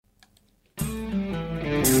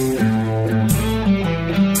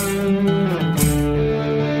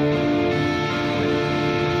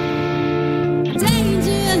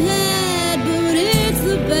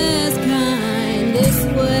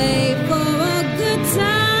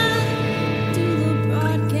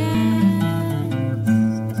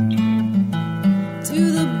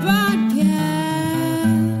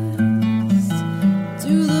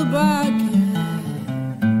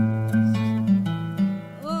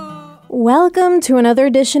Welcome to another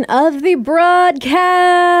edition of the broadcast.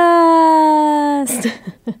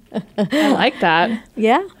 I like that.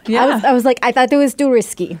 Yeah? Yeah. I was like, I thought it was too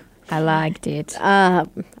risky. I liked it.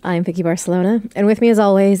 I'm Vicky Barcelona, and with me as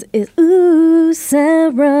always is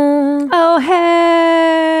Sarah. Oh,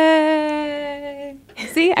 hey.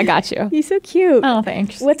 See, I got you. You're so cute. Oh,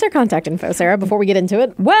 thanks. What's our contact info, Sarah, before we get into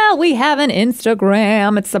it? Well, we have an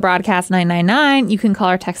Instagram. It's the Broadcast 999. You can call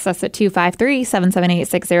or text us at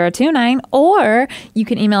 253-778-6029, or you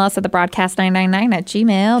can email us at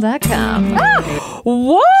thebroadcast999@gmail.com.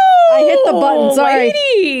 Whoa! I hit the button, sorry.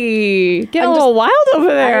 Lady. Getting a little wild over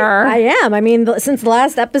there. I am. I mean, since the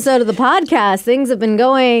last episode of the podcast, things have been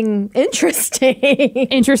going interesting.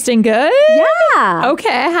 Interesting good? Yeah. Okay,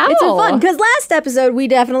 how? It's been fun because last episode we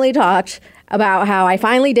definitely talked about how I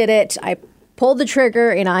finally did it. I pulled the trigger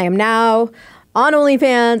and I am now on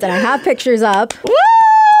OnlyFans and I have pictures up. Woo!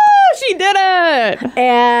 She did it!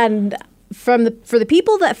 And for the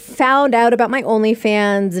people that found out about my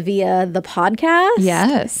OnlyFans via the podcast,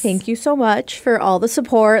 Yes. thank you so much for all the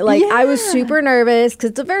support. Like I was super nervous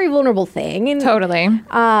because it's a very vulnerable thing, and Totally.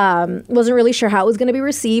 wasn't really sure how it was going to be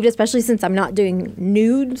received, especially since I'm not doing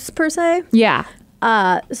nudes per se. Yeah.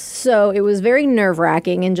 So it was very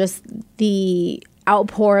nerve-wracking, and just the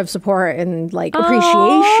outpour of support and like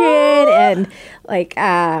appreciation and like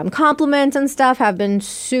compliments and stuff have been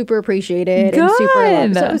super appreciated and super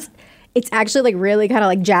loved. So it's actually like really kind of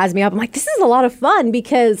like jazzed me up. I'm like, this is a lot of fun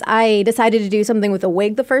because I decided to do something with a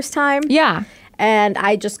wig the first time. Yeah. And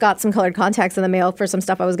I just got some colored contacts in the mail for some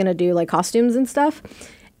stuff I was going to do, like costumes and stuff.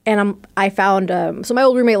 And I found, so my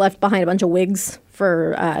old roommate left behind a bunch of wigs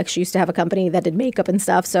for, she used to have a company that did makeup and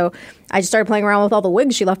stuff. So I just started playing around with all the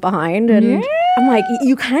wigs she left behind. And I'm like,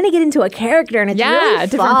 you kind of get into a character and it's really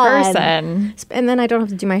different fun. person. And then I don't have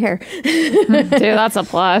to do my hair. Dude, that's a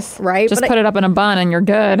plus. Right, Just but put it up in a bun and you're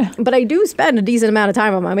good. But I do spend a decent amount of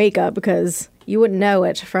time on my makeup because you wouldn't know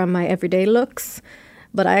it from my everyday looks.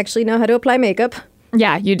 But I actually know how to apply makeup.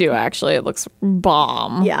 Yeah, you do actually. It looks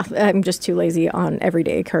bomb. Yeah, I'm just too lazy on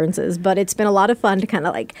everyday occurrences. But it's been a lot of fun to kind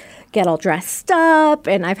of like get all dressed up.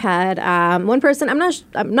 And I've had one person, I'm not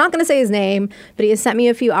going to say his name, but he has sent me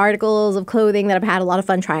a few articles of clothing that I've had a lot of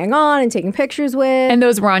fun trying on and taking pictures with. And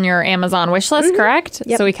those were on your Amazon wish list, correct?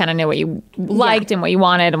 Yep. So we kind of knew what you liked and what you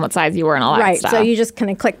wanted and what size you were and all that Right, stuff. so you just kind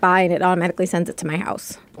of click buy and it automatically sends it to my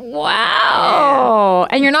house. Wow.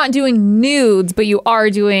 And you're not doing nudes, but you are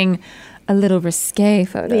doing a little risque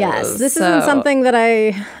photos. Yes, this isn't something that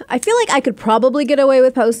I feel like I could probably get away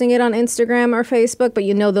with posting it on Instagram or Facebook, but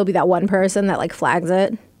there'll be that one person that like flags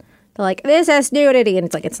it. They're like, this is nudity, and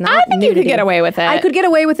it's like, it's not I think nudity. you could get away with it. I could get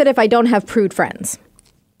away with it if I don't have prude friends.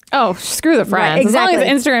 Oh, screw the friends. Right, exactly. As long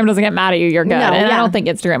as Instagram doesn't get mad at you, you're good. No, and I yeah. don't think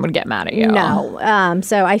Instagram would get mad at you. No.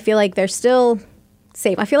 So I feel like they're still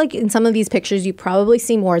safe. I feel like in some of these pictures, you probably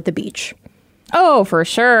see more at the beach. Oh, for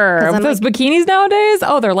sure. With those bikinis nowadays,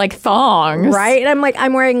 they're like thongs. Right? And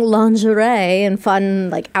I'm wearing lingerie and fun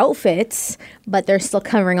like outfits, but they're still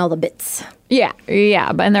covering all the bits. Yeah.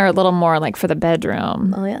 And they're a little more like for the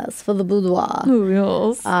bedroom. Oh, yes, for the boudoir.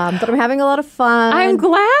 Yes. But I'm having a lot of fun. I'm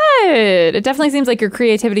glad. It definitely seems like your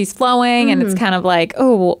creativity's flowing and it's kind of like,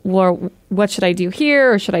 what should I do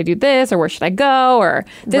here? Or should I do this? Or where should I go? Or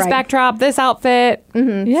this backdrop, this outfit.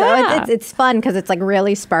 Mm-hmm. Yeah. So it's fun because it's like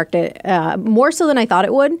really sparked it more so than I thought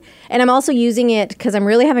it would. And I'm also using it because I'm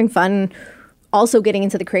really having fun also getting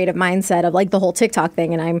into the creative mindset of like the whole TikTok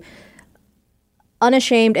thing. And I'm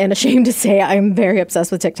unashamed and ashamed to say I'm very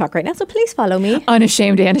obsessed with TikTok right now. So please follow me.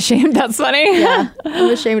 Unashamed and ashamed. That's funny. Yeah.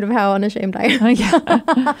 I'm ashamed of how unashamed I am.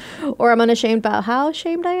 Yeah. Or I'm unashamed about how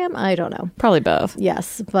ashamed I am. I don't know. Probably both.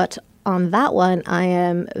 Yes. But on that one, I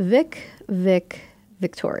am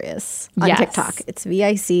Victorious on TikTok. It's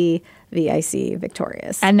VIC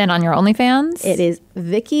Victorious. And then on your OnlyFans? It is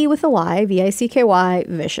Vicky with a Y, VICKY,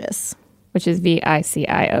 Vicious. Which is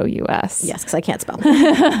VICIOUS. Yes, because I can't spell.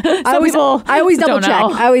 I always double check.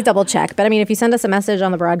 know. I always double check. But I mean, if you send us a message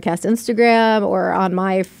on the broadcast Instagram or on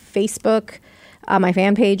my Facebook, my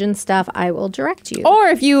fan page and stuff, I will direct you. Or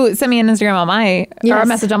if you send me an Instagram on or a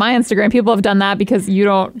message on my Instagram, people have done that because you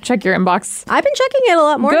don't check your inbox. I've been checking it a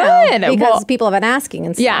lot more Good. now because people have been asking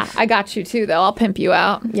and stuff. Yeah, I got you too, though. I'll pimp you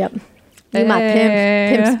out. Yep. You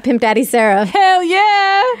my pimp daddy Sarah. Hell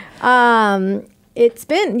yeah. It's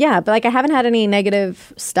been, but like I haven't had any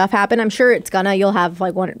negative stuff happen. I'm sure it's gonna. You'll have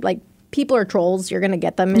like people are trolls. You're gonna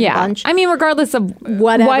get them in a bunch. I mean, regardless of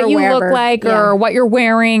Whatever, what you wherever. look like or what you're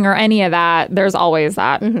wearing or any of that, there's always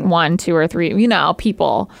that 1, 2, or 3,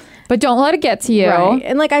 people. But don't let it get to you. Right.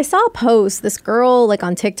 And like I saw a post this girl like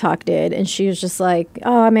on TikTok did, and she was just like,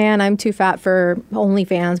 oh man, I'm too fat for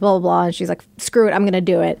OnlyFans, blah, blah, blah. And she's like, screw it, I'm going to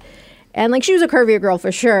do it. And like she was a curvier girl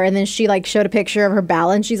for sure. And then she like showed a picture of her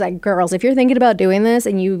balance. She's like, girls, if you're thinking about doing this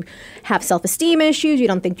and you have self-esteem issues, you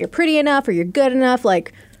don't think you're pretty enough or you're good enough,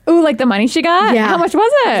 like, ooh, like the money she got? yeah. How much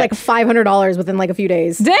was it? It was like $500 within like a few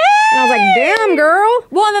days. Damn! And I was like, damn, girl.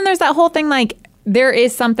 Well, and then there's that whole thing like, there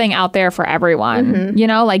is something out there for everyone. You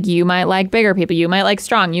know, like you might like bigger people, you might like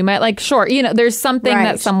strong, you might like short. You know, there's something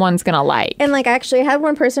that someone's gonna like. And like actually I had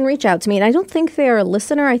one person reach out to me, and I don't think they're a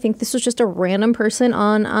listener. I think this was just a random person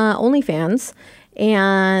on OnlyFans,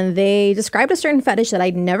 and they described a certain fetish that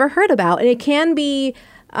I'd never heard about, and it can be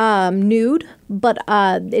nude, but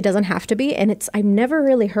it doesn't have to be. And I've never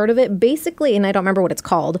really heard of it. Basically, and I don't remember what it's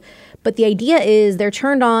called, but the idea is they're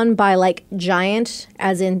turned on by like giant,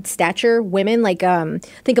 as in stature, women. Like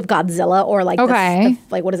think of Godzilla, or like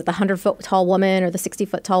like what is it, the 100-foot tall woman or the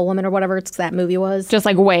 60-foot tall woman or whatever that movie was. Just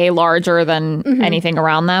like way larger than anything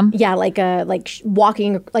around them. Yeah, like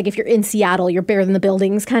walking, like if you're in Seattle, you're bigger than the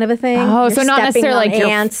buildings, kind of a thing. Oh, you're so not necessarily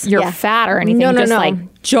like you're fat or anything. No, just like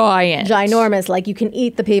giant, ginormous. Like you can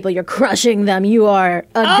eat the people, you're crushing them. You are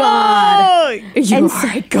a god. You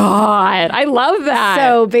are a god. I love that.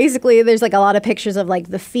 So basically, there's like a lot of pictures of like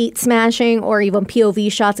the feet smashing, or even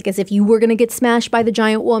POV shots, like as if you were going to get smashed by the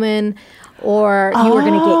giant woman, or you were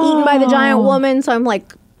going to get eaten by the giant woman. So I'm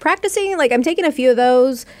like practicing, like I'm taking a few of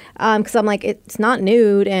those because I'm like, it's not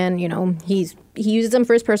nude, and you know he uses them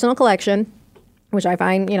for his personal collection, which I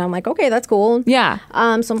find, you know, I'm like, okay, that's cool. Yeah.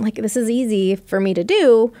 So I'm like, this is easy for me to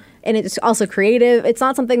do, and it's also creative. It's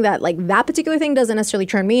not something that like that particular thing doesn't necessarily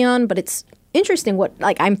turn me on, but it's interesting what,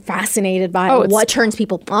 like, I'm fascinated by what turns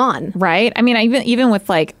people on. Right. I mean, even with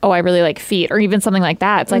like, oh, I really like feet, or even something like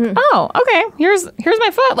that. It's like, oh, okay, here's my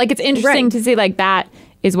foot. Like, it's interesting to see like that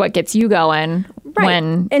is what gets you going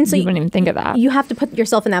when and so you wouldn't even think of that. You have to put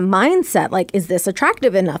yourself in that mindset. Like, is this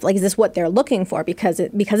attractive enough? Like, is this what they're looking for? Because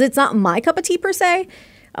it's not my cup of tea per se.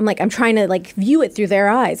 I'm trying to like view it through their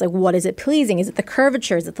eyes. Like, what is it pleasing? Is it the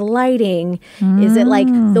curvature? Is it the lighting? Is it like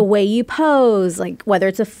the way you pose? Like, whether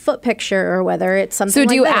it's a foot picture or whether it's something like So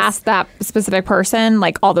do you this. ask that specific person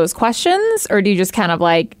like all those questions, or do you just kind of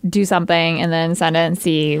like do something and then send it and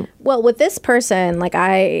see? Well, with this person, like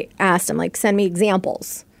I asked him, like, send me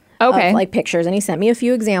examples. Of like pictures, and he sent me a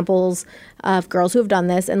few examples of girls who have done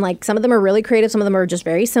this, and like some of them are really creative, some of them are just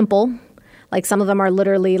very simple. Like some of them are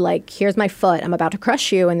literally like, here's my foot, I'm about to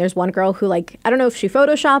crush you. And there's one girl who, like, I don't know if she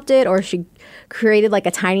photoshopped it or she created like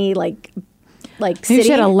a tiny like city. Maybe she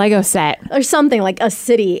had a Lego set or something, like a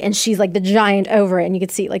city, and she's like the giant over it, and you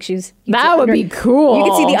could see like that would be cool. You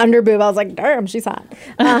could see the under boob. I was like, damn, she's hot.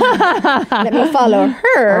 Let me follow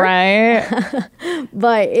her. Right.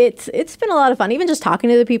 But it's been a lot of fun, even just talking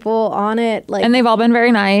to the people on it. Like, and they've all been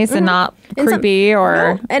very nice and not creepy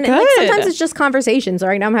and like, sometimes it's just conversations.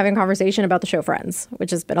 Right now I'm having a conversation about the show Friends, which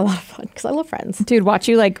has been a lot of fun because I love Friends. Dude, watch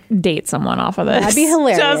you like date someone off of this. That'd be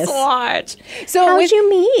hilarious. Just watch. So how'd you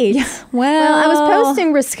meet? Yeah, well, I was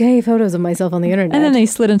posting risque photos of myself on the internet, and then they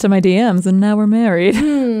slid into my DMs, and now we're married.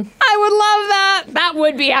 I would love that. That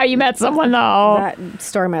would be how you met someone, though. That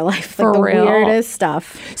story of my life, For like the real. weirdest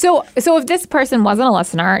stuff. So if this person wasn't a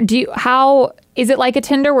listener, how is it like a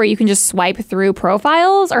Tinder where you can just swipe through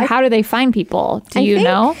profiles, or how do they find people? Do you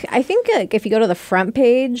know? I think like, if you go to the front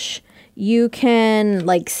page, you can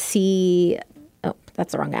like see. Oh,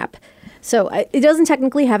 that's the wrong app. So it doesn't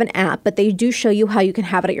technically have an app, but they do show you how you can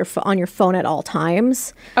have it at on your phone at all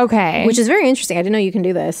times. Okay. Which is very interesting. I didn't know you can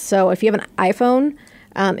do this. So if you have an iPhone,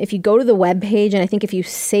 if you go to the web page, and I think if you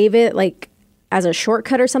save it like as a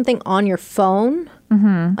shortcut or something on your phone,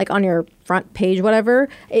 like on your front page, whatever,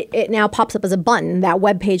 it now pops up as a button. That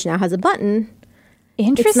web page now has a button.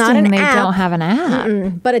 Interesting. It's not an they app. don't have an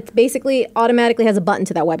app. But it basically automatically has a button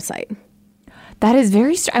to that website. That is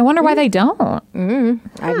very I wonder why they don't.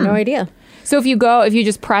 I have no idea. So if you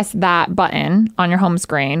just press that button on your home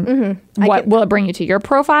screen, will it bring you to your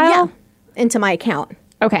profile? Yeah, into my account.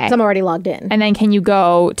 Okay. Because I'm already logged in. And then can you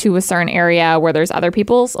go to a certain area where there's other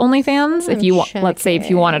people's OnlyFans? If you let's say if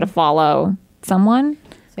you wanted to follow someone,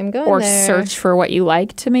 so I'm going or there. search for what you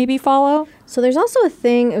like to maybe follow. So there's also a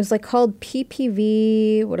thing. It was like called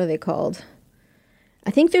PPV. What are they called? I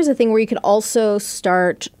think there's a thing where you could also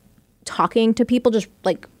start talking to people,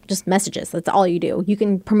 just messages. That's all you do. You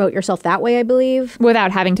can promote yourself that way, I believe,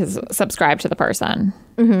 without having to subscribe to the person.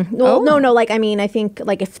 Well, no. Like, I mean, I think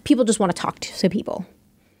like if people just want to talk to people.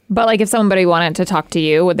 But like if somebody wanted to talk to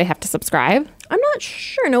you, would they have to subscribe? I'm not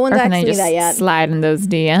sure. No one's or can asked they me just that yet. slide in those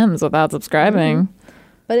DMs without subscribing?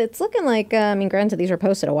 But it's looking like, I mean, granted, these were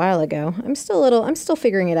posted a while ago. I'm still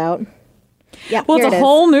figuring it out. Yeah. Well, it's a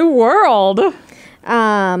whole new world.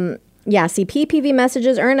 Yeah, see, PPV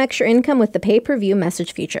messages earn extra income with the pay-per-view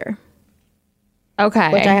message feature. Okay.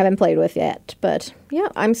 which I haven't played with yet. But yeah,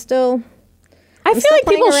 I'm still I feel still like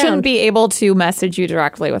people playing around. shouldn't be able to message you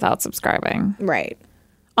directly without subscribing. right.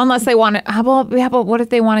 Unless they want to. How about what if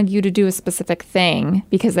they wanted you to do a specific thing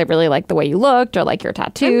because they really like the way you looked or like your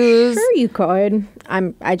tattoos? Sure, you could.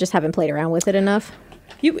 I just haven't played around with it enough.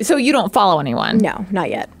 So you don't follow anyone? No, not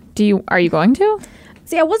yet. Are you going to?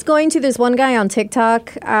 See, I was going to. There's one guy on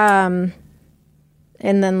TikTok, and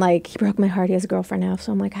then like he broke my heart. He has a girlfriend now,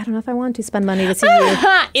 so I'm like, I don't know if I want to spend money to see you.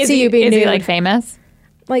 Is see he, you being is he nude. like famous?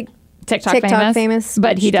 Like TikTok famous?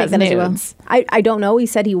 But he Should take does that as nudes. well. I don't know. He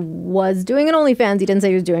said he was doing an OnlyFans. He didn't say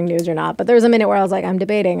he was doing nudes or not. But there was a minute where I was like, I'm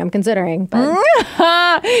debating. I'm considering. But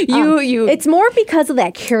it's more because of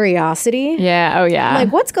that curiosity. Yeah. Oh yeah.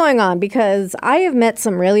 Like, what's going on? Because I have met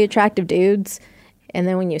some really attractive dudes, and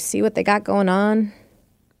then when you see what they got going on,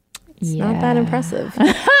 it's not that impressive.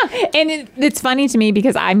 And it's funny to me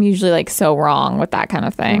because I'm usually like so wrong with that kind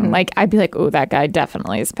of thing. Like I'd be like, oh, that guy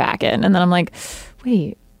definitely is packing. And then I'm like,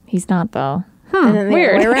 wait, he's not though. And then the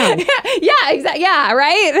Weird. other way around. Yeah, exactly. Yeah,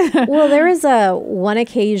 right. Well, there was one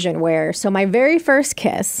occasion where, so my very first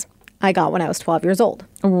kiss, I got when I was 12 years old.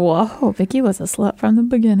 Whoa, Vicky was a slut from the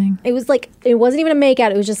beginning. It was like, it wasn't even a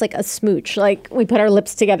makeout. It was just like a smooch. Like, we put our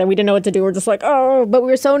lips together. We didn't know what to do. We're just like, oh, but we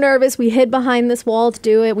were so nervous. We hid behind this wall to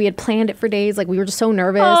do it. We had planned it for days. Like, we were just so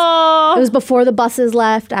nervous. Aww. It was before the buses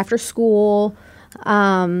left, after school.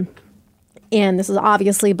 And this was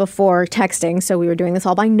obviously before texting. So we were doing this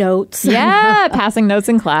all by notes. Yeah, passing notes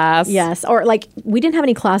in class. Yes. Or like, we didn't have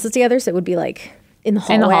any classes together. So it would be like in the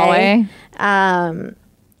hallway. In the hallway.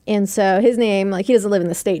 And so his name, like, he doesn't live in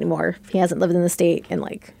the state anymore. He hasn't lived in the state in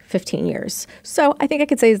like 15 years. So I think I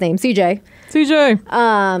could say his name, CJ.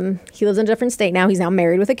 CJ. He lives in a different state now. He's now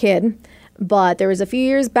married with a kid. But there was a few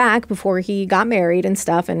years back before he got married and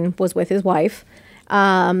stuff and was with his wife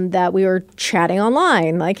that we were chatting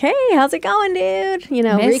online. Like, hey, how's it going, dude? You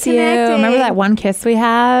know, Miss you. reconnecting. Remember that one kiss we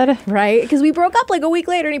had? Right? Because we broke up like a week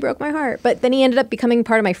later and he broke my heart. But then he ended up becoming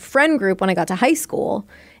part of my friend group when I got to high school.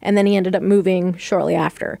 And then he ended up moving shortly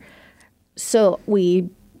after. So we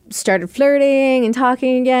started flirting and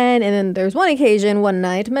talking again. And then there's one occasion, one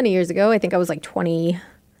night, many years ago, I think I was like 20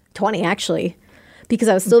 actually, because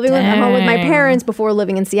I was still living at home with my parents before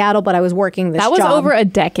living in Seattle, but I was working this job. That was over a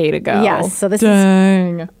decade ago. Yes. So this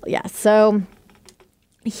Dang. yeah. So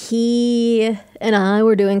he and I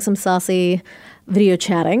were doing some saucy video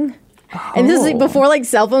chatting. And this is before like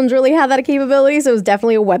cell phones really had that capability, so it was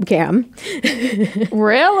definitely a webcam.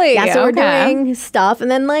 Really? Yeah, so we're Okay. doing stuff,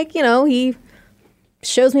 and then like, you know, he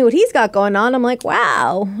shows me what he's got going on. I'm like,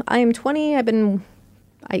 wow, I am 20. I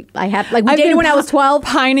have like we dated when I was 12,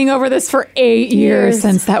 pining over this for 8 years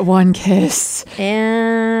since that one kiss.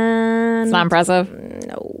 and It's not impressive.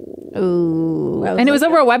 no. Ooh. And it was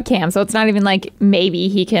over a webcam, so it's not even like maybe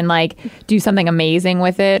he can like do something amazing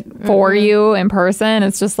with it for you in person.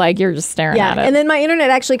 It's just like you're just staring Yeah, at it. and then my internet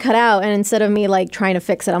actually cut out, and instead of me like trying to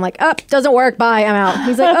fix it, I'm like, oh, doesn't work, bye, I'm out.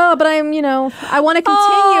 He's like, oh, but I'm, you know, I want to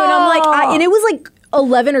continue, and I'm like, and it was like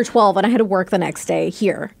 11 or 12, and I had to work the next day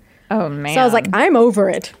here. Oh man. So I was like, I'm over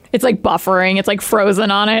it. it's like buffering. It's like frozen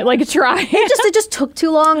on it. Like try. It just took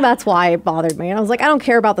too long. That's why it bothered me. And I was like, I don't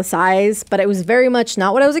care about the size, but it was very much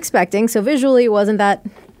not what I was expecting. So visually, it wasn't that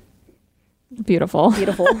Beautiful.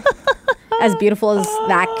 beautiful, as beautiful as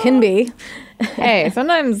that can be. Hey,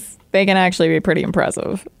 sometimes they can actually be pretty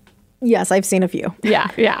impressive. Yes, I've seen a few, Yeah,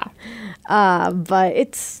 yeah. but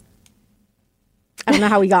it's. I don't know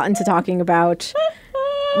how we got into talking about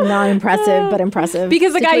non-impressive but impressive.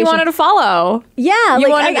 Because the guy you situation. wanted to follow. Yeah, You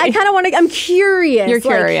like wanna I be- kind of want to. I'm curious. You're like,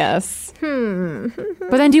 curious.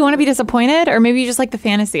 But then do you want to be disappointed? Or maybe you just like the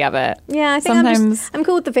fantasy of it? Yeah, I think Sometimes I'm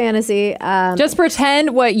cool with the fantasy. just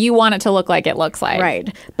pretend what you want it to look like it looks like.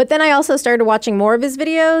 Right. But then I also started watching more of his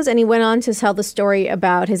videos, and he went on to tell the story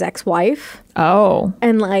about his ex-wife Oh.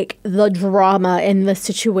 and like the drama and the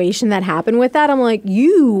situation that happened with that. I'm like,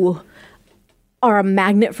 you are a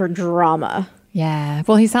magnet for drama. Yeah.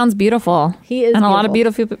 Well, he sounds beautiful. He is And a lot of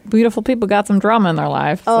beautiful. beautiful people got some drama in their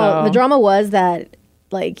life. Oh, so. the drama was that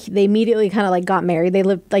like they immediately kind of like got married. They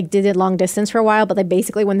lived like did it long distance for a while, but they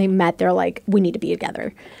basically when they met, they're like, we need to be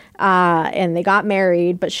together. And they got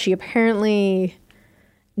married, but she apparently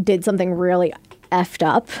did something really effed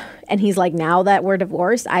up. And he's like, now that we're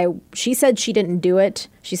divorced, she said she didn't do it.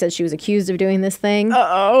 She said she was accused of doing this thing.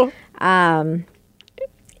 Uh-oh.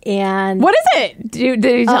 And What is it? Did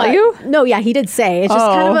he tell you? No, yeah, he did say. It's just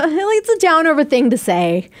kind of it's a downer thing to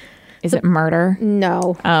say. Is it murder?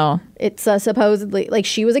 No. Oh. It's supposedly like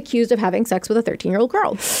she was accused of having sex with a 13-year-old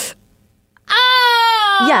girl.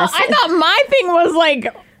 Oh! Yes. I thought my thing was like,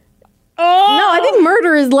 No, I think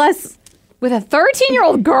murder is less With a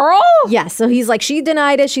 13-year-old girl? Yeah, so he's like, she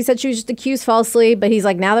denied it. She said she was just accused falsely, but he's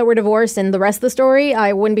like, now that we're divorced and the rest of the story,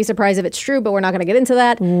 I wouldn't be surprised if it's true, but we're not going to get into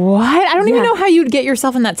that. What? I don't even know how you'd get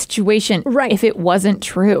yourself in that situation if it wasn't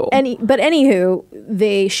true. But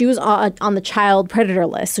anywho, she was on the child predator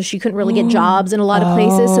list, so she couldn't really get jobs in a lot of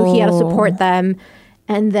places, so he had to support them.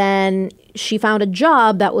 And then she found a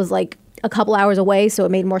job that was like a couple hours away, so it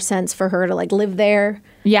made more sense for her to like live there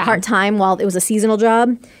part-time while it was a seasonal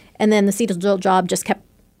job. And then the seasonal job just kept,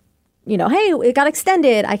 hey, it got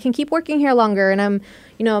extended. I can keep working here longer. And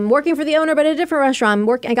I'm working for the owner, but at a different restaurant.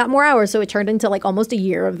 I got more hours. So it turned into like almost a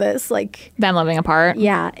year of this. Like them living apart.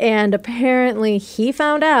 Yeah. And apparently he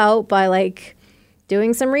found out by like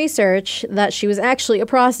doing some research that she was actually a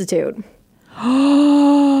prostitute.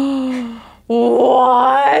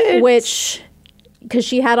 What? Which, because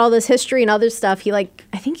she had all this history and other stuff, I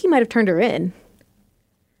think he might have turned her in.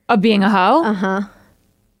 Of being a hoe? Uh-huh.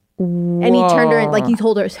 And he turned her in, like he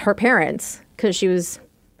told her parents, because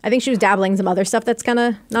I think she was dabbling some other stuff that's kind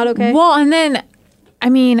of not okay. Well, and then,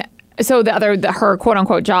 I mean, so her quote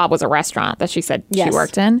unquote job was a restaurant that she said she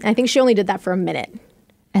worked in. I think she only did that for a minute.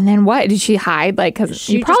 And then what? Did she hide? Like, because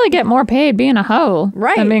you probably get more paid being a hoe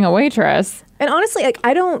than being a waitress. And honestly, like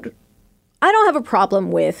I don't have a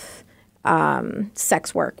problem with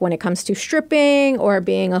sex work when it comes to stripping or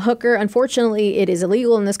being a hooker. Unfortunately, it is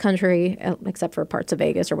illegal in this country, except for parts of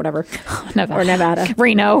Vegas or whatever, or Nevada,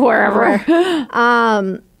 Reno, wherever.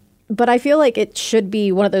 But I feel like it should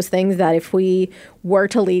be one of those things that if we were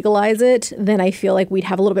to legalize it, then I feel like we'd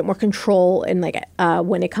have a little bit more control in like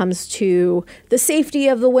when it comes to the safety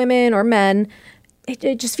of the women or men.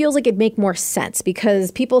 It just feels like it'd make more sense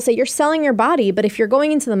because people say you're selling your body, but if you're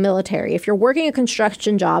going into the military, if you're working a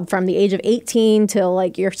construction job from the age of 18 till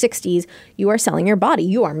like your 60s, you are selling your body.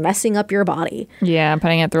 You are messing up your body. Yeah,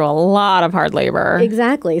 putting it through a lot of hard labor.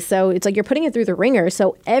 Exactly. So it's like you're putting it through the ringer.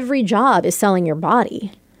 So every job is selling your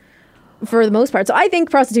body for the most part. So I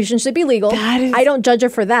think prostitution should be legal. I don't judge her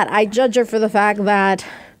for that. I judge her for the fact that...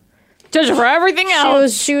 Judge her for everything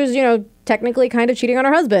else. She was, technically kind of cheating on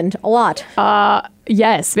her husband a lot.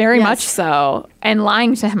 Yes, very much so. And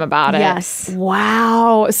lying to him about it. Yes.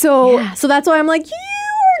 Wow. So that's why I'm like, you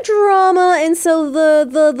are drama. And so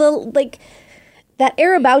the like that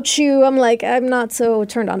air about you, I'm like, I'm not so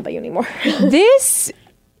turned on by you anymore. This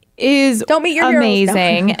is Don't meet your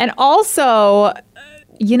amazing. Heroes. And also,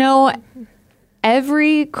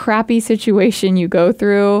 every crappy situation you go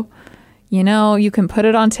through, you can put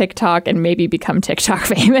it on TikTok and maybe become TikTok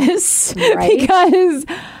famous. Right. Because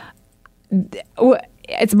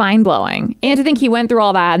it's mind-blowing. And to think he went through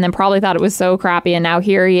all that and then probably thought it was so crappy, and now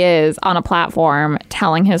here he is on a platform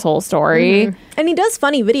telling his whole story. Mm-hmm. And he does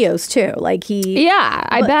funny videos too. Like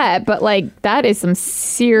I bet. But like that is some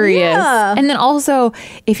serious. Yeah. And then also,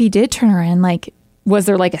 if he did turn her in, like, was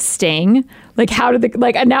there like a sting? Like, how did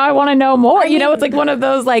now I want to know more. It's like one of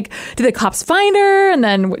those, like, did the cops find her? And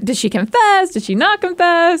then did she confess? Did she not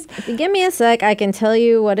confess? If you give me a sec, I can tell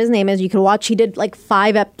you what his name is. You can watch. He did like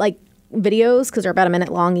 5 videos because they're about a minute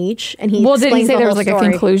long each. And did he say there was like a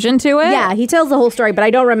conclusion to it? Yeah, he tells the whole story, but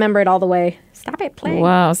I don't remember it all the way. Stop it playing.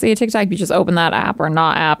 Wow. See, TikTok, you just open that app or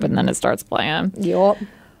not app, and then it starts playing. Yup.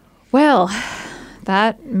 Well,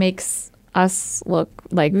 that makes us look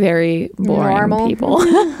like very boring people.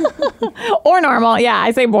 Or normal. Yeah,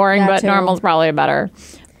 I say boring, but normal is probably a better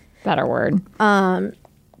word.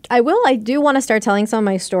 I do want to start telling some of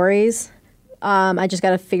my stories. I just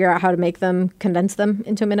got to figure out how to condense them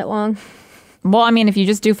into a minute long. Well, I mean, if you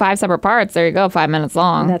just do 5 separate parts, there you go, 5 minutes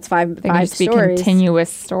long. That's five they can just stories. Be continuous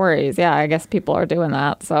stories. Yeah, I guess people are doing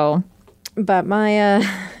that. So, but I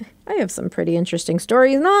have some pretty interesting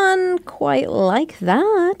stories. None quite like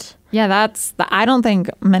that. Yeah, I don't think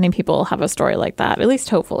many people have a story like that. At least,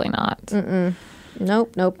 hopefully not. Mm-mm.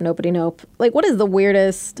 Nope. Nobody. Nope. Like, what is the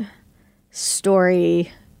weirdest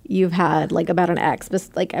story you've had, like, about an ex? But,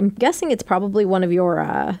 like, I'm guessing it's probably one of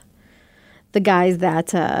your the guys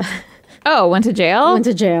that went to jail. Went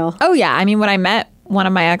to jail. Oh yeah. I mean, when I met one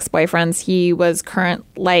of my ex-boyfriends, he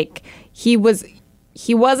was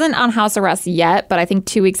he wasn't on house arrest yet, but I think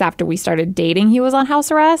 2 weeks after we started dating, he was on house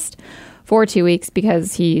arrest for 2 weeks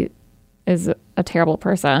because he is a terrible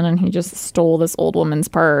person and he just stole this old woman's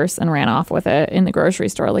purse and ran off with it in the grocery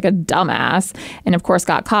store like a dumbass, and of course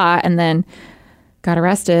got caught and then got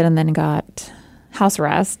arrested and then got house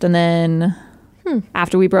arrest, and then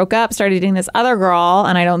after we broke up started dating this other girl,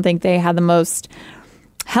 and I don't think they had the most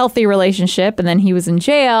healthy relationship, and then he was in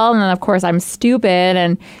jail, and then of course I'm stupid,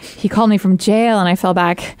 and he called me from jail, and I fell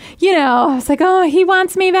back, I was like, oh, he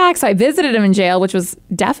wants me back. So I visited him in jail, which was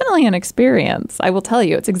definitely an experience. I will tell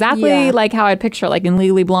you, it's exactly like how I'd picture, like in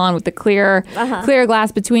Legally Blonde, with the clear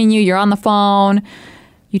glass between you. You're on the phone,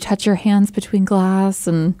 you touch your hands between glass,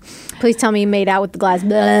 and please tell me you made out with the glass. Blah,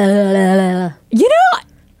 blah, blah, blah.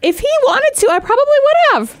 If he wanted to, I probably would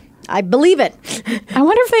have. I believe it. I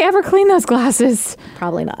wonder if they ever clean those glasses.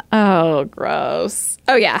 Probably not. Oh, gross.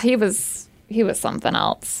 Oh, yeah, he was something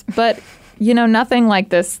else. But, nothing like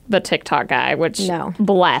the TikTok guy, which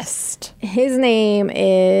blessed. His name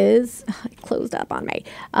is, it closed up on me,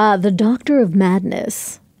 the Doctor of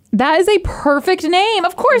Madness. That is a perfect name.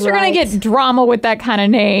 Of course you're going to get drama with that kind of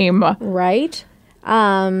name. Right.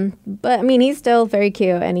 But I mean, he's still very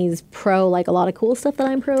cute, and he's pro like a lot of cool stuff that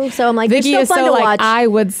I'm pro. So I'm like, Vicky it's still fun to watch. I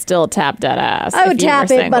would still tap dead ass. I would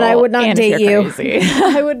tap it, but I would not date you.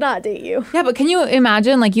 I would not date you. Yeah, but can you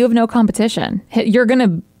imagine? Like, you have no competition. You're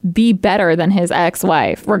gonna be better than his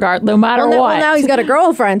ex-wife, no matter what. Well, now he's got a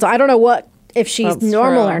girlfriend, so I don't know if she's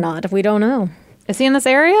normal or not. If we don't know, is he in this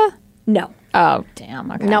area? No. Oh,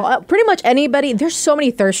 damn. Okay. No, pretty much anybody. There's so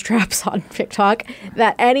many thirst traps on TikTok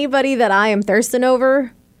that anybody that I am thirsting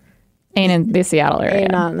over ain't in the Seattle area.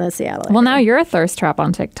 Ain't not in the Seattle area. Well, now you're a thirst trap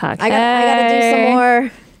on TikTok. I got to do some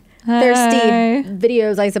more thirsty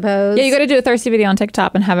videos, I suppose. Yeah, you got to do a thirsty video on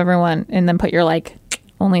TikTok and have everyone, and then put your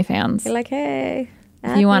OnlyFans. You're like, hey,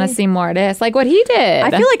 if you want to see more of this, like what he did.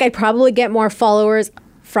 I feel like I'd probably get more followers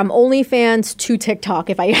from OnlyFans to TikTok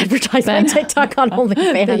if I advertise my TikTok on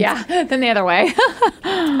OnlyFans. Yeah, then the other way.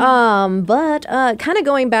 But kind of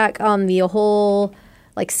going back on the whole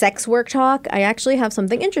like sex work talk, I actually have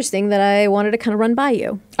something interesting that I wanted to kind of run by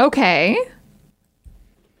you. Okay.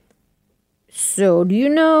 So, do you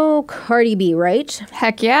know Cardi B, right?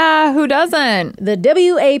 Heck yeah, who doesn't? The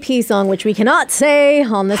WAP song, which we cannot say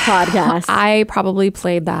on this podcast. I probably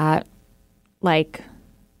played that like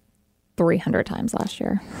 300 times last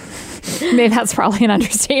year. Maybe that's probably an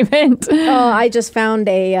understatement. Oh, I just found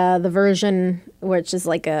the version which is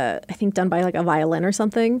like I think done by like a violin or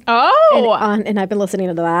something. Oh, and I've been listening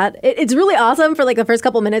to that. It's really awesome for like the first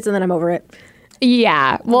couple minutes, and then I'm over it.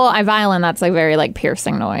 Yeah, well, violin, that's like very like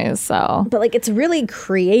piercing noise. So, but like it's really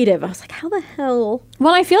creative. I was like, how the hell?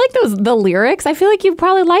 Well, I feel like the lyrics. I feel like you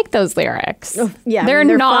probably like those lyrics. Oh, yeah, they're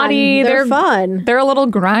naughty. Fun. They're fun. They're a little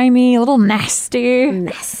grimy, a little nasty.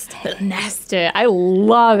 Nasty. I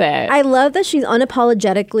love it. I love that she's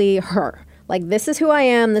unapologetically her. Like, this is who I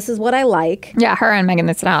am. This is what I like. Yeah, her and Megan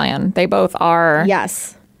Thee Stallion. They both are.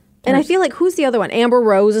 Yes. And I feel like, who's the other one? Amber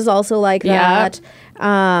Rose is also like that.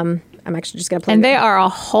 I'm actually just going to play. And they are a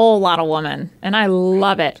whole lot of women. And I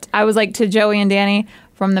love it. I was like to Joey and Danny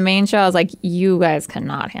from the main show, I was like, you guys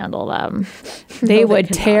cannot handle them. They would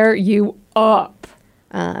tear you up.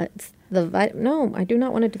 No, I do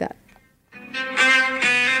not want to do that.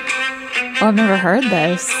 Oh, I've never heard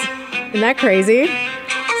this. Isn't that crazy?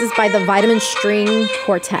 This is by the Vitamin String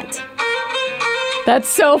Quartet. That's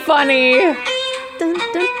so funny. Dun, dun,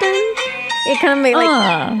 dun. It kind of made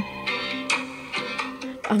like...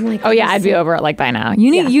 I'm like, oh yeah, I'd be over it like by now. You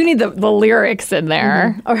need the lyrics in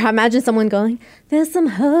there. Mm-hmm. Or imagine someone going, "There's some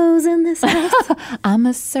hoes in this house." I'm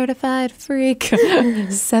a certified freak,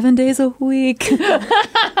 7 days a week.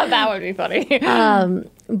 That would be funny.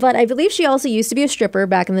 But I believe she also used to be a stripper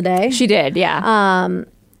back in the day. She did, yeah.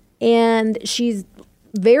 And she's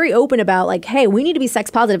very open about like, hey, we need to be sex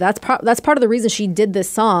positive. That's part of the reason she did this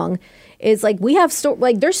song. Is like we have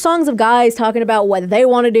there's songs of guys talking about what they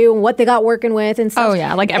want to do and what they got working with and stuff. Oh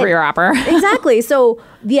yeah, like every rapper. Exactly. So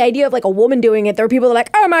the idea of like a woman doing it, there are people that are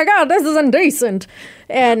like, oh my god, this is indecent,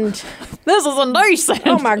 and this is indecent.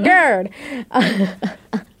 Oh my god.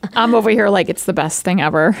 I'm over here like it's the best thing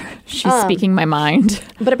ever. She's speaking my mind.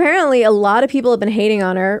 But apparently, a lot of people have been hating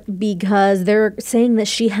on her because they're saying that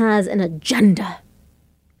she has an agenda.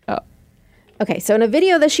 Oh. Okay, so in a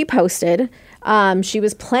video that she posted. She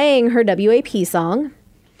was playing her WAP song,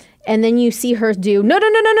 and then you see her do no,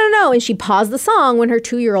 and she paused the song when her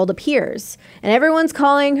 2-year-old appears. And everyone's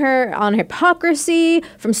calling her on hypocrisy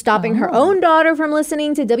from stopping her own daughter from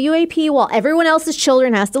listening to WAP while everyone else's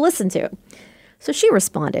children has to listen to. So she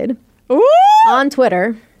responded on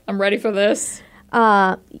Twitter. I'm ready for this.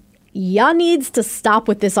 Ya needs to stop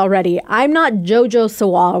with this already. I'm not JoJo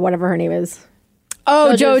Siwa or whatever her name is.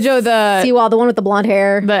 Oh, JoJo the Siwa, the one with the blonde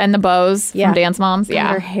hair, and the bows from Dance Moms.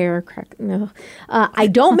 Yeah, her hair cracked. No, I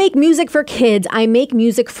don't make music for kids. I make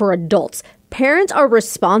music for adults. Parents are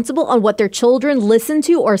responsible on what their children listen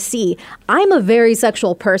to or see. I'm a very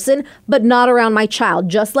sexual person, but not around my child,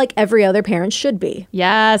 just like every other parent should be.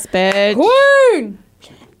 Yes, bitch. Queen!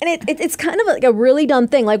 And it's kind of like a really dumb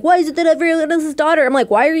thing. Like, why is it that everyone has his daughter? I'm like,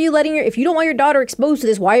 why are you letting if you don't want your daughter exposed to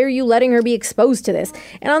this, why are you letting her be exposed to this?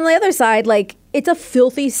 And on the other side, like, it's a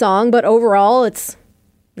filthy song, but overall, it's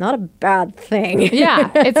not a bad thing. Yeah.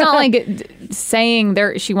 It's not like saying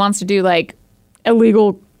she wants to do like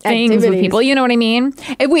illegal things with people. You know what I mean?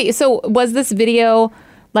 Wait, so was this video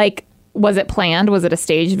like, was it planned? Was it a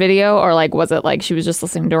staged video? Or like, was it like she was just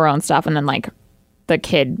listening to her own stuff and then like the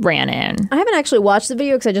kid ran in? I haven't actually watched the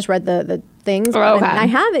video because I just read the things. Oh, okay. I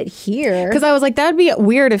have it here. Because I was like, that'd be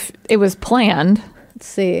weird if it was planned. Let's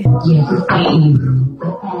see.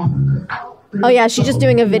 Oh yeah, she's just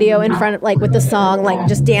doing a video in front of, like, with the song, like,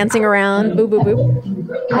 just dancing around, boop, boop,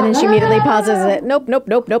 boop. And then she immediately pauses it. Nope,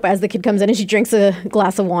 as the kid comes in and she drinks a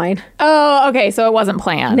glass of wine. Oh, okay, so it wasn't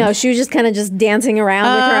planned. No, she was just kind of just dancing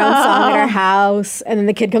around with her own song at her house. And then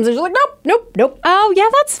the kid comes in and she's like, nope. Oh, yeah,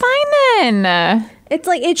 that's fine then. It's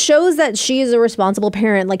like, it shows that she is a responsible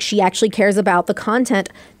parent. Like, she actually cares about the content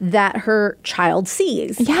that her child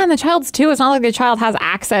sees. Yeah, and the child's too. It's not like the child has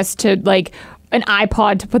access to, like, an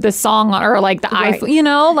iPod to put this song on, or like the iPhone, you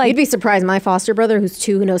know? Like, you'd be surprised. My foster brother, who's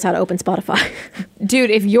 2, who knows how to open Spotify. Dude,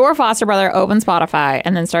 if your foster brother opened Spotify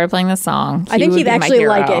and then started playing this song, I think he'd actually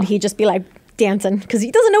like it. He'd just be like dancing because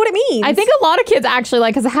he doesn't know what it means. I think a lot of kids actually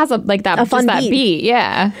like, because it has a fun beat.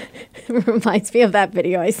 Yeah. It reminds me of that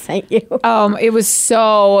video I sent you. It was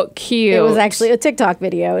so cute. It was actually a TikTok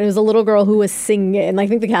video. It was a little girl who was singing it, and I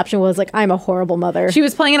think the caption was like, "I'm a horrible mother." She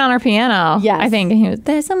was playing it on her piano. Yes. I think. And he was,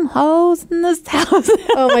 there's some hoes in this house.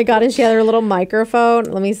 Oh my God. And she had her little microphone.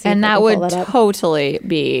 Let me see. And that would totally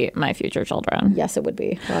be my future children. Yes, it would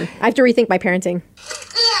be. I have to rethink my parenting.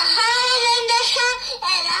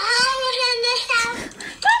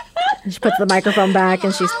 She puts the microphone back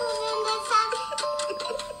and she's...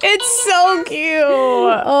 It's so cute.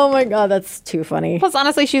 Oh my God, that's too funny. Plus,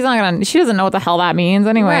 honestly, she doesn't know what the hell that means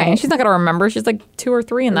anyway. Right. She's not going to remember. She's like 2 or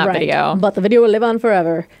 3 in that video. But the video will live on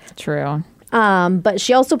forever. True. But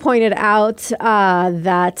she also pointed out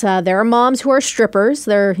that there are moms who are strippers.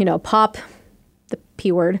 They're, pop, the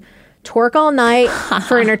P word, twerk all night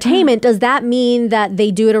for entertainment. Does that mean that they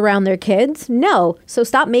do it around their kids? No. So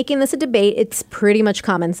stop making this a debate. It's pretty much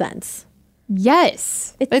common sense.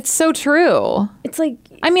 Yes. It's so true. It's like...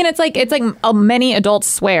 I mean, it's like many adults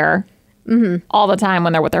swear all the time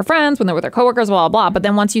when they're with their friends, when they're with their coworkers, blah, blah, blah. But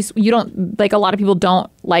then once you don't, like, a lot of people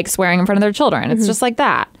don't like swearing in front of their children. It's just like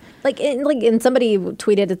that. And somebody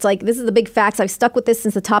tweeted, it's like, this is the big facts. I've stuck with this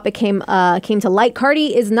since the topic came to light.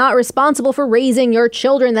 Cardi is not responsible for raising your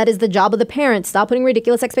children. That is the job of the parents. Stop putting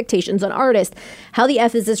ridiculous expectations on artists. How the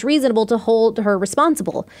F is this reasonable to hold her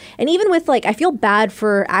responsible? And even with, like, I feel bad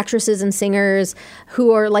for actresses and singers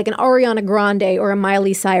who are like an Ariana Grande or a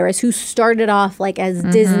Miley Cyrus who started off like as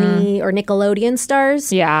Disney or Nickelodeon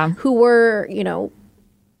stars. Yeah. Who were,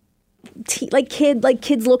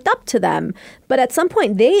 kids looked up to them, but at some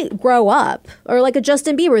point they grow up, or like a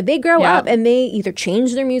Justin Bieber, they grow up and they either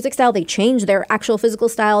change their music style, they change their actual physical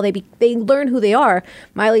style, they learn who they are.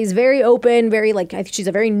 Miley's very open, I think she's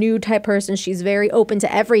a very nude type person. She's very open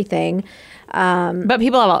to everything. But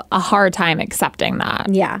people have a hard time accepting that.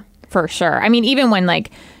 Yeah. For sure. I mean, even when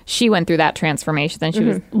like she went through that transformation, then she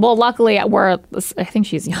was, well, luckily I think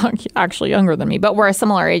she's actually younger than me, but we're a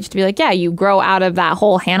similar age to be like, yeah, you grow out of that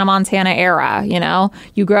whole Hannah Montana era,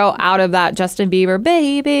 you grow out of that Justin Bieber,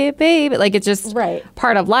 baby, like it's just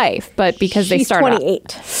part of life. But because they started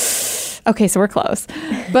 28. Okay, so we're close.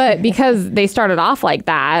 But because they started off like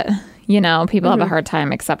that, people have a hard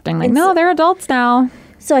time accepting like, no, they're adults now.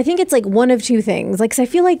 So I think it's like one of two things. Like, 'cause I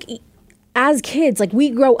feel like as kids, like, we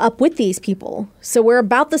grow up with these people. So we're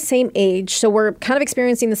about the same age. So we're kind of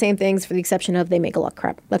experiencing the same things, for the exception of they make a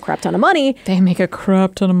crap ton of money. They make a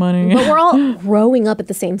crap ton of money. But we're all growing up at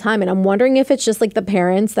the same time. And I'm wondering if it's just like the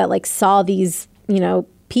parents that like saw these,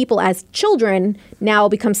 people as children now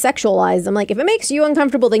become sexualized. I'm like, if it makes you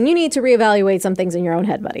uncomfortable, then you need to reevaluate some things in your own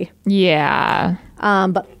head, buddy. Yeah.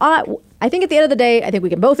 But I think at the end of the day, I think we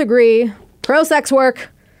can both agree, pro sex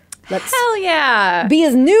work. Hell yeah. Be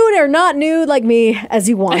as nude or not nude like me as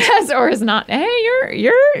you want. Or is not. Hey,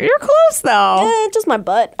 you're close though. Just my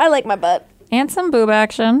butt. I like my butt. And some boob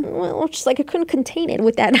action. Well, just like I couldn't contain it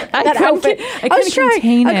with that outfit. I couldn't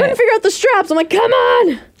figure out the straps. I'm like, come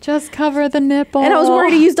on. Just cover the nipple. And I was worried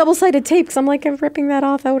to use double-sided tape because I'm like, if ripping that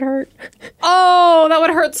off, that would hurt. Oh, that would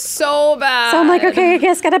hurt so bad. So I'm like, okay, I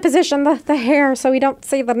guess gotta position the hair so we don't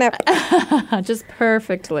see the nip. Just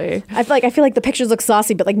perfectly. I feel like the pictures look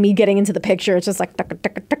saucy, but like me getting into the picture, it's just like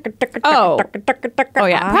Oh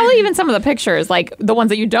yeah. Probably even some of the pictures, like the ones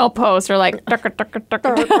that you don't post, are like.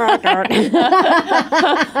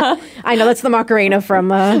 I know that's the Macarena from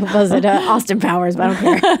was it Austin Powers, but I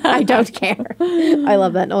don't care. I don't care. I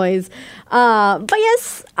love that noise. But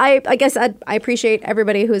yes, I guess I appreciate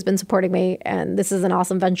everybody who has been supporting me, and this is an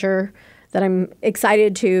awesome venture that I'm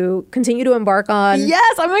excited to continue to embark on.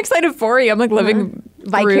 Yes, I'm excited for you. I'm like living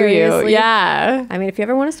vicariously. Through you. Yeah. I mean, if you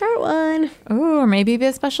ever want to start one. Ooh, or maybe be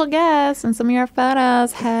a special guest in some of your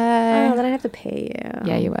photos. Hey. Oh, then I have to pay you.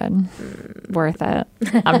 Yeah, you would. Worth it.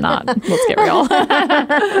 I'm not. Let's get real.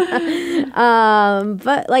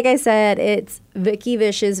 But like I said, it's Vicky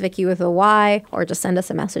Vicious, Vicky with a Y, or just send us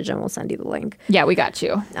a message and we'll send you the link. Yeah, we got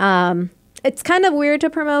you. It's kind of weird to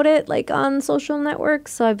promote it like on social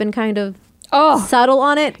networks, so I've been kind of subtle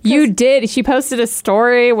on it. You did. She posted a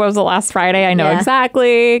story. What was it, last Friday? I know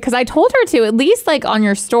exactly. Because I told her to, at least like on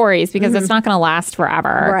your stories, because it's not going to last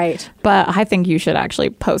forever. Right. But I think you should actually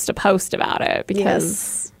post a post about it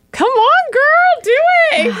because, come on, girl, do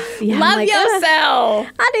it. Yeah, Love like, yourself.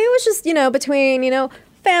 I do. It's just, between,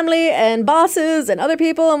 family and bosses and other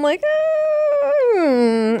people, I'm like,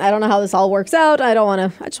 I don't know how this all works out. I just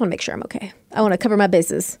want to make sure I'm okay. I want to cover my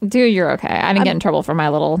bases. Dude, you're okay. I didn't get in trouble for my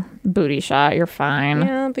little booty shot. You're fine.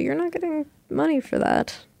 Yeah, but you're not getting money for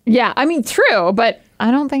that. Yeah, I mean, true, but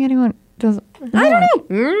I don't think anyone does. I don't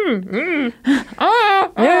know.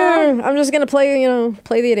 I'm just going to play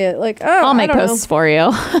the idiot. Like, I'll make posts for you.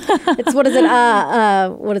 It's, what is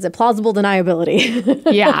it? Plausible deniability.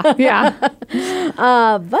 Yeah.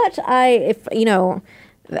 But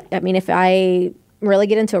if I really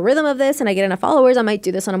get into a rhythm of this and I get enough followers, I might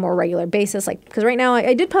do this on a more regular basis. Like, because right now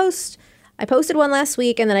I posted one last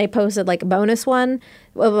week, and then I posted like a bonus one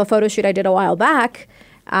of a photo shoot I did a while back.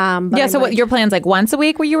 So what your plan's like once a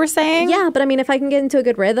week, what you were saying? Yeah, but I mean, if I can get into a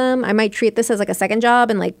good rhythm, I might treat this as like a second job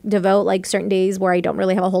and like devote like certain days where I don't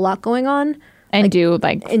really have a whole lot going on. And do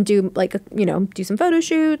some photo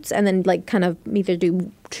shoots, and then like kind of either do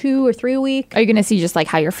 2 or 3 a week. Are you going to see just like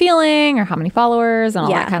how you're feeling or how many followers and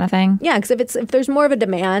all that kind of thing? Yeah, because if there's more of a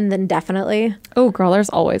demand, then definitely. Oh, girl, there's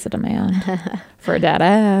always a demand for a dead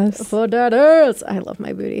ass. For dead ass. I love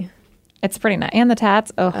my booty. It's pretty nice. And the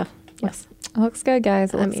tats. Oh, yes. It looks good,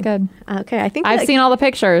 guys. It looks good. Okay, I think I've seen all the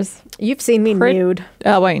pictures. You've seen me nude.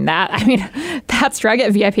 Oh, wait, that's true. I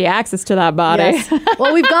get VIP access to that body. Yes.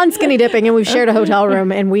 Well, we've gone skinny dipping and we've shared a hotel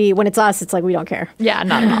room, and when it's us, it's like we don't care. Yeah,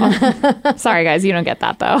 not at all. Sorry, guys, you don't get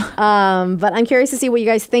that though. But I'm curious to see what you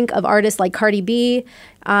guys think of artists like Cardi B,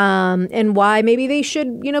 and why maybe they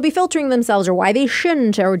should, be filtering themselves, or why they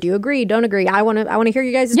shouldn't, or do you agree? Don't agree? I want to hear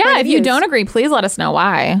you guys. Yeah, if you don't agree, please let us know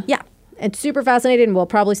why. Yeah. It's super fascinating, and we'll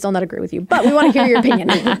probably still not agree with you, but we want to hear your opinion.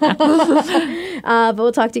 But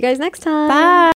we'll talk to you guys next time. Bye.